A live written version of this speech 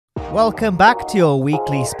Welcome back to your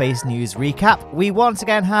weekly space news recap. We once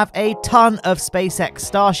again have a ton of SpaceX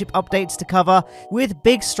Starship updates to cover, with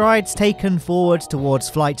big strides taken forward towards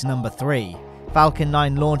flight number 3. Falcon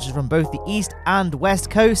 9 launches from both the east and west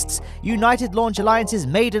coasts, United Launch Alliance's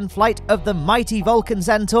maiden flight of the mighty Vulcan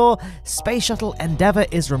Centaur, Space Shuttle Endeavour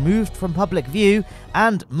is removed from public view,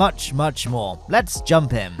 and much, much more. Let's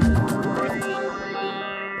jump in.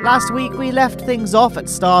 Last week we left things off at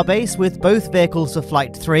Starbase with both vehicles for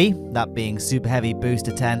Flight 3, that being Superheavy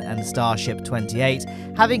Booster 10 and Starship 28,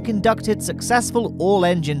 having conducted successful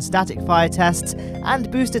all-engine static fire tests, and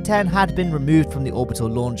Booster 10 had been removed from the orbital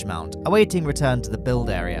launch mount, awaiting return to the build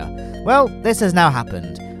area. Well, this has now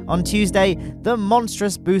happened. On Tuesday, the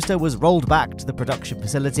monstrous booster was rolled back to the production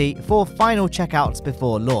facility for final checkouts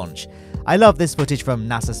before launch. I love this footage from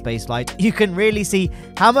NASASpaceFlight. You can really see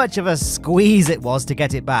how much of a squeeze it was to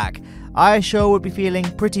get it back. I sure would be feeling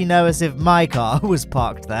pretty nervous if my car was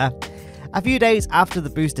parked there. A few days after the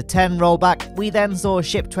Booster 10 rollback, we then saw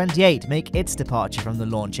Ship 28 make its departure from the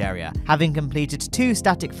launch area, having completed 2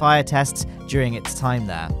 static fire tests during its time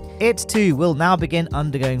there. It too will now begin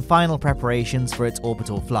undergoing final preparations for its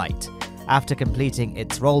orbital flight. After completing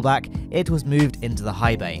its rollback, it was moved into the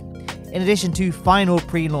high bay. In addition to final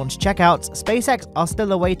pre-launch checkouts, SpaceX are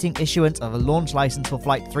still awaiting issuance of a launch license for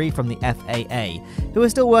Flight 3 from the FAA, who are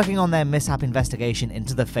still working on their mishap investigation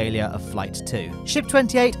into the failure of Flight 2. Ship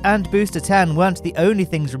 28 and Booster 10 weren't the only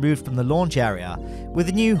things removed from the launch area. With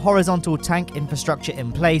the new horizontal tank infrastructure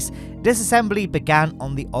in place, disassembly began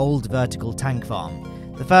on the old vertical tank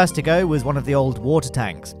farm. The first to go was one of the old water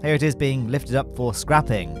tanks. Here it is being lifted up for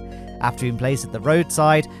scrapping. After being placed at the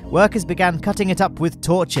roadside, workers began cutting it up with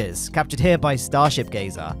torches, captured here by Starship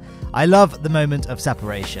Gazer. I love the moment of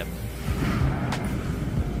separation.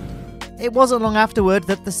 It wasn't long afterward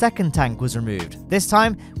that the second tank was removed. This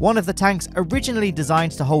time, one of the tanks originally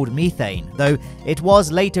designed to hold methane, though it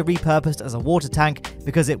was later repurposed as a water tank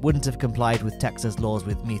because it wouldn't have complied with Texas laws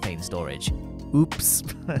with methane storage. Oops.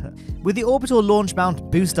 With the orbital launch mount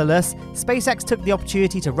boosterless, SpaceX took the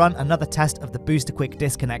opportunity to run another test of the Booster Quick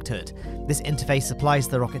disconnect hood. This interface supplies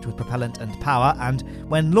the rocket with propellant and power, and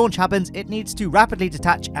when launch happens, it needs to rapidly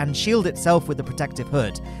detach and shield itself with the protective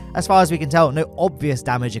hood. As far as we can tell, no obvious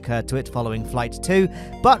damage occurred to it following Flight 2,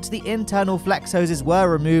 but the internal flex hoses were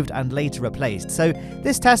removed and later replaced, so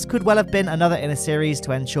this test could well have been another in a series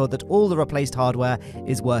to ensure that all the replaced hardware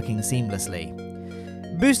is working seamlessly.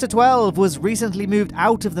 Booster 12 was recently moved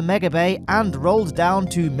out of the Mega Bay and rolled down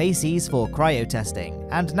to Macy's for cryo testing,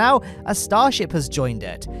 and now a Starship has joined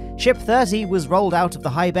it. Ship 30 was rolled out of the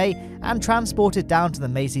high bay and transported down to the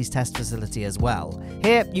Macy's test facility as well.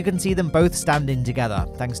 Here you can see them both standing together,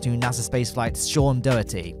 thanks to NASASpaceFlight's Sean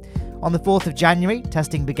Doherty. On the 4th of January,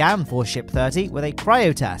 testing began for Ship 30 with a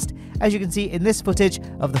cryo test, as you can see in this footage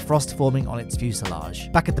of the frost forming on its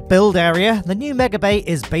fuselage. Back at the build area, the new Mega Bay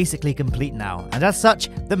is basically complete now, and as such,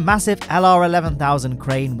 the massive LR-11000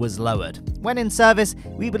 crane was lowered. When in service,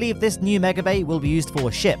 we believe this new Mega Bay will be used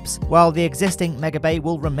for ships, while the existing Mega Bay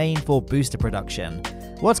will remain for booster production.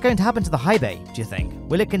 What's going to happen to the high bay, do you think?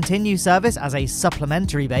 Will it continue service as a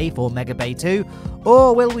supplementary bay for Mega Bay 2,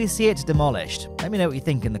 or will we see it demolished? Let me know what you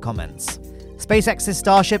think in the comments. SpaceX's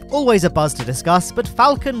Starship, always a buzz to discuss, but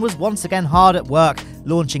Falcon was once again hard at work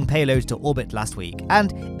launching payloads to orbit last week,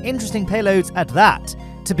 and interesting payloads at that.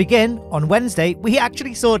 To begin, on Wednesday, we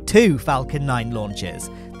actually saw 2 Falcon 9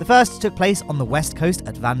 launches. The first took place on the west coast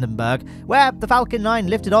at Vandenberg, where the Falcon 9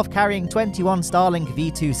 lifted off carrying 21 Starlink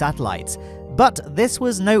V2 satellites. But this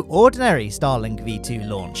was no ordinary Starlink V2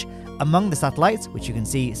 launch. Among the satellites, which you can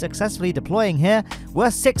see successfully deploying here,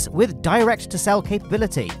 were 6 with direct-to-cell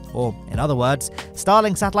capability, or in other words,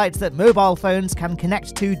 Starlink satellites that mobile phones can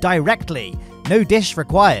connect to directly, no dish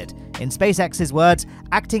required. In SpaceX's words,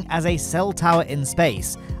 acting as a cell tower in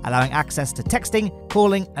space, allowing access to texting,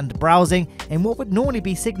 calling, and browsing in what would normally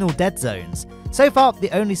be signal dead zones. So far, the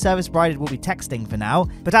only service provided will be texting for now,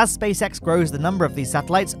 but as SpaceX grows the number of these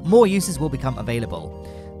satellites, more uses will become available.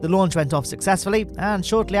 The launch went off successfully, and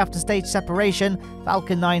shortly after stage separation,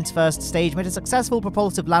 Falcon 9's first stage made a successful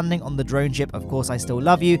propulsive landing on the drone ship Of Course I Still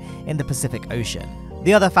Love You in the Pacific Ocean.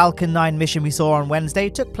 The other Falcon 9 mission we saw on Wednesday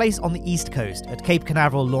took place on the east coast at Cape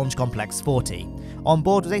Canaveral Launch Complex 40. On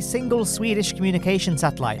board was a single Swedish communication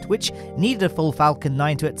satellite, which needed a full Falcon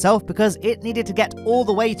 9 to itself because it needed to get all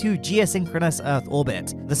the way to geosynchronous Earth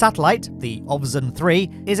orbit. The satellite, the Ovzon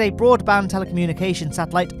 3, is a broadband telecommunication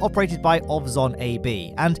satellite operated by Ovzon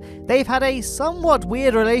AB, and they've had a somewhat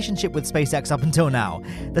weird relationship with SpaceX up until now.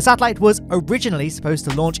 The satellite was originally supposed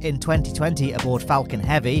to launch in 2020 aboard Falcon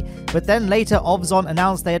Heavy, but then later Ovzon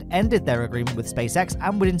announced they had ended their agreement with SpaceX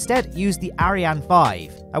and would instead use the Ariane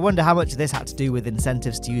 5. I wonder how much this had to do with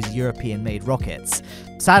incentives to use European-made rockets.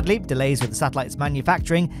 Sadly, delays with the satellite's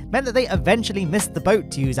manufacturing meant that they eventually missed the boat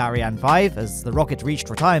to use Ariane 5 as the rocket reached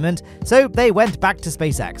retirement, so they went back to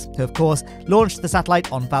SpaceX, who of course launched the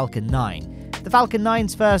satellite on Falcon 9. The Falcon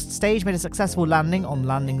 9's first stage made a successful landing on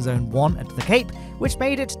Landing Zone 1 at the Cape, which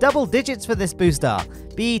made it double digits for this booster.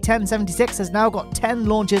 B-1076 has now got 10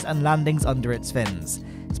 launches and landings under its fins.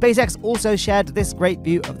 SpaceX also shared this great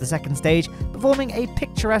view of the second stage, performing a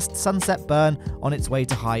picturesque sunset burn on its way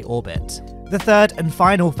to high orbit. The third and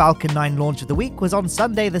final Falcon 9 launch of the week was on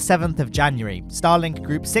Sunday the 7th of January. Starlink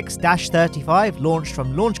Group 6-35 launched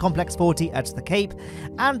from Launch Complex 40 at the Cape,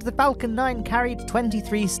 and the Falcon 9 carried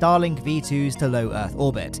 23 Starlink V2s to low Earth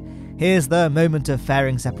orbit. Here's the moment of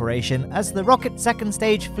fairing separation as the rocket's second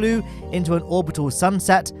stage flew into an orbital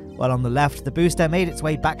sunset, while on the left the booster made its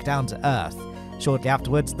way back down to Earth. Shortly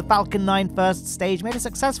afterwards, the Falcon 9 first stage made a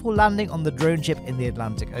successful landing on the drone ship in the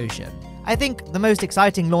Atlantic Ocean. I think the most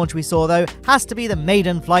exciting launch we saw, though, has to be the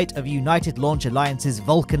maiden flight of United Launch Alliance's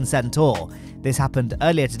Vulcan Centaur. This happened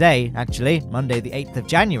earlier today, actually, Monday the 8th of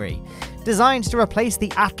January. Designed to replace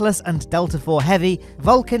the Atlas and Delta IV Heavy,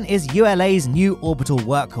 Vulcan is ULA's new orbital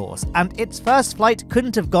workhorse, and its first flight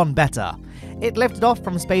couldn't have gone better. It lifted off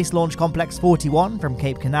from Space Launch Complex 41 from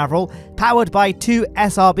Cape Canaveral, powered by 2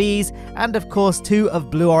 SRBs and of course 2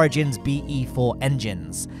 of Blue Origin's BE-4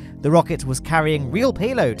 engines. The rocket was carrying real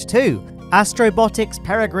payload too, Astrobotic's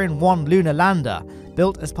Peregrine 1 lunar lander,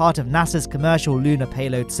 built as part of NASA's Commercial Lunar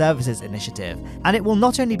Payload Services initiative, and it will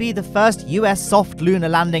not only be the first US soft lunar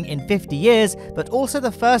landing in 50 years, but also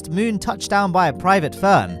the first moon touchdown by a private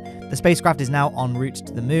firm. The spacecraft is now en route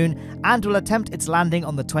to the moon and will attempt its landing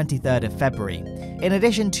on the 23rd of February. In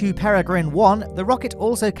addition to Peregrine 1, the rocket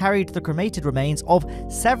also carried the cremated remains of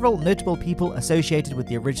several notable people associated with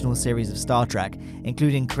the original series of Star Trek,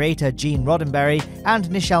 including creator Gene Roddenberry and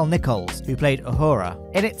Nichelle Nichols, who played Uhura.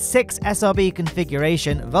 In its 6 SRB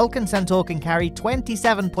configuration, Vulcan Centaur can carry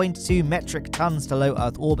 27.2 metric tons to low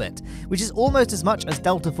Earth orbit, which is almost as much as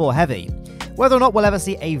Delta IV Heavy. Whether or not we'll ever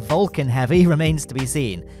see a Vulcan Heavy remains to be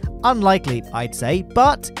seen. Unlikely, I'd say,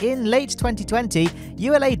 but in late 2020,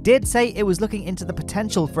 ULA did say it was looking into the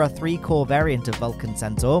potential for a 3-core variant of Vulcan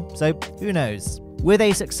Centaur, so who knows. With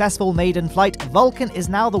a successful maiden flight, Vulcan is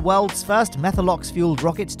now the world's first Methalox-fueled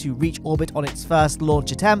rocket to reach orbit on its first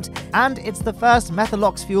launch attempt, and it's the first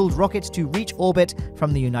Methalox-fueled rocket to reach orbit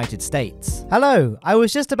from the United States. Hello, I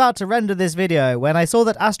was just about to render this video when I saw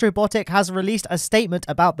that Astrobotic has released a statement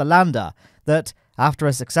about the lander, that after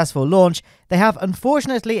a successful launch, they have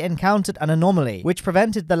unfortunately encountered an anomaly which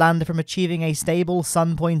prevented the lander from achieving a stable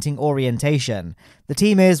sun-pointing orientation. The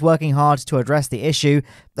team is working hard to address the issue.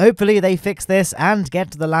 Hopefully they fix this and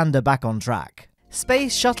get the lander back on track.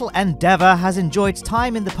 Space Shuttle Endeavour has enjoyed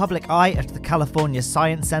time in the public eye at the California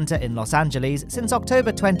Science Center in Los Angeles since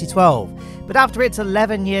October 2012, but after its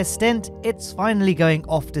 11-year stint, it's finally going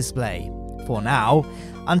off display. For now.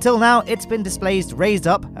 Until now, it's been displayed raised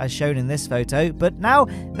up, as shown in this photo, but now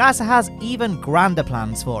NASA has even grander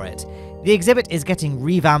plans for it. The exhibit is getting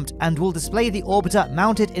revamped and will display the orbiter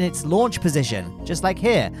mounted in its launch position, just like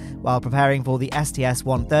here, while preparing for the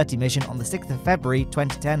STS-130 mission on the 6th of February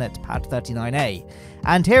 2010 at Pad 39A.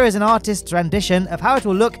 And here is an artist's rendition of how it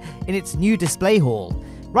will look in its new display hall.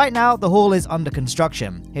 Right now, the hall is under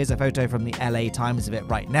construction. Here's a photo from the LA Times of it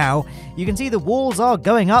right now. You can see the walls are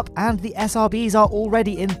going up and the SRBs are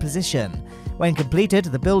already in position. When completed,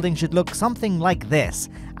 the building should look something like this.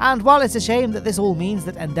 And while it's a shame that this all means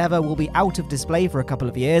that Endeavour will be out of display for a couple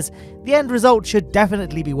of years, the end result should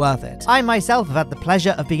definitely be worth it. I myself have had the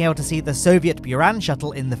pleasure of being able to see the Soviet Buran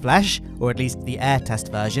shuttle in the flesh, or at least the air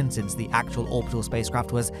test version, since the actual orbital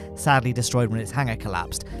spacecraft was sadly destroyed when its hangar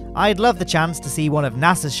collapsed. I'd love the chance to see one of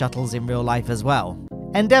NASA's shuttles in real life as well.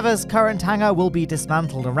 Endeavour's current hangar will be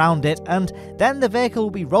dismantled around it, and then the vehicle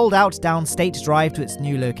will be rolled out down State Drive to its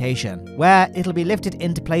new location, where it'll be lifted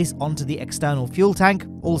into place onto the external fuel tank,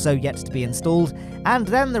 also yet to be installed, and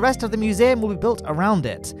then the rest of the museum will be built around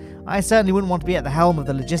it. I certainly wouldn't want to be at the helm of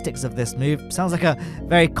the logistics of this move. Sounds like a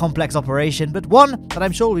very complex operation, but one that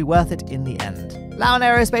I'm sure will be worth it in the end. Lowne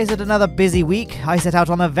Aerospace had another busy week. I set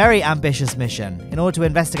out on a very ambitious mission. In order to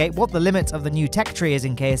investigate what the limit of the new tech tree is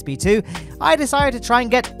in KSP-2, I decided to try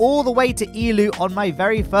and get all the way to Eeloo on my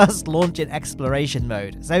very first launch in exploration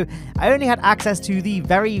mode. So I only had access to the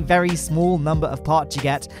very, very small number of parts you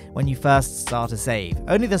get when you first start a save.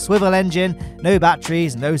 Only the swivel engine, no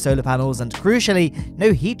batteries, no solar panels, and crucially,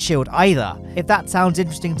 no heat shield either. If that sounds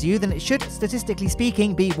interesting to you, then it should, statistically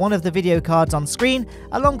speaking, be one of the video cards on screen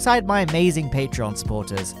alongside my amazing Patreon Patreon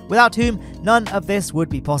supporters, without whom none of this would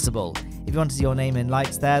be possible. If you want to see your name in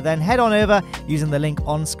lights there, then head on over using the link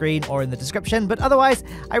on screen or in the description. But otherwise,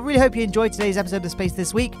 I really hope you enjoyed today's episode of Space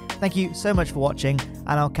This Week. Thank you so much for watching,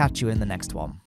 and I'll catch you in the next one.